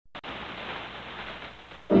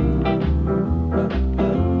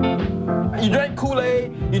You drink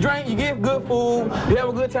Kool-Aid, you get good food, you have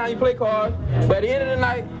a good time, you play cards, but at the end of the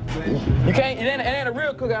night, you can't, it ain't a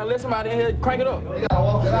real cookout unless somebody in here crank it up. You gotta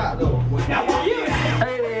walk it out though.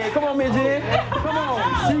 Hey, come on, Miss Jen. Come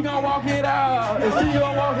on. She gonna walk it out. And she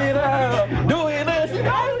gonna walk it out. Do it,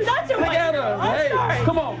 together. Hey,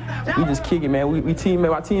 come on. We just kick it, man. We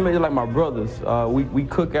teammates. My teammates are like my brothers. We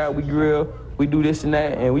cook out, we grill, we do this and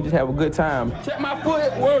that, and we just have a good time. Check my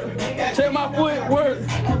footwork. Check my footwork.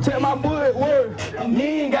 Check my footwork. You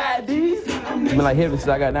ain't got these. It's been like heaven since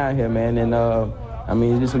I got down here, man. And I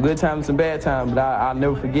mean, there's some good times and some bad times, but I'll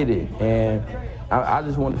never forget it. And I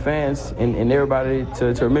just want the fans and everybody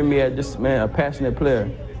to remember me as just, man, a passionate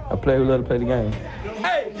player, a player who loves to play the game.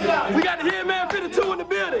 Hey, we got the Hitman 52 in the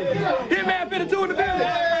building. Hitman 52 in the building.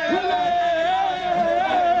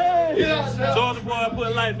 Georgia boy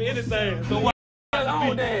put life in anything. So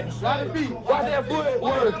on that. Watch that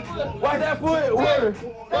footwork. Watch that footwork.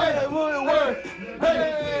 Watch that footwork.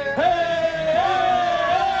 Hey, hey.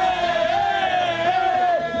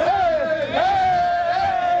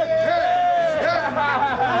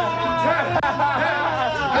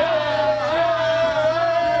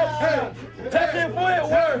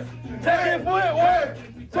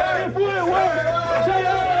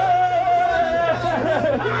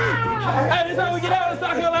 Hey, this is how we get out of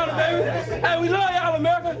South Carolina, baby. Hey, we love y'all,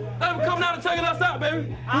 America. Thanks for coming out and checking us out,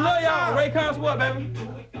 baby. We love y'all. Raycon Sport, baby.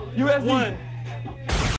 USD.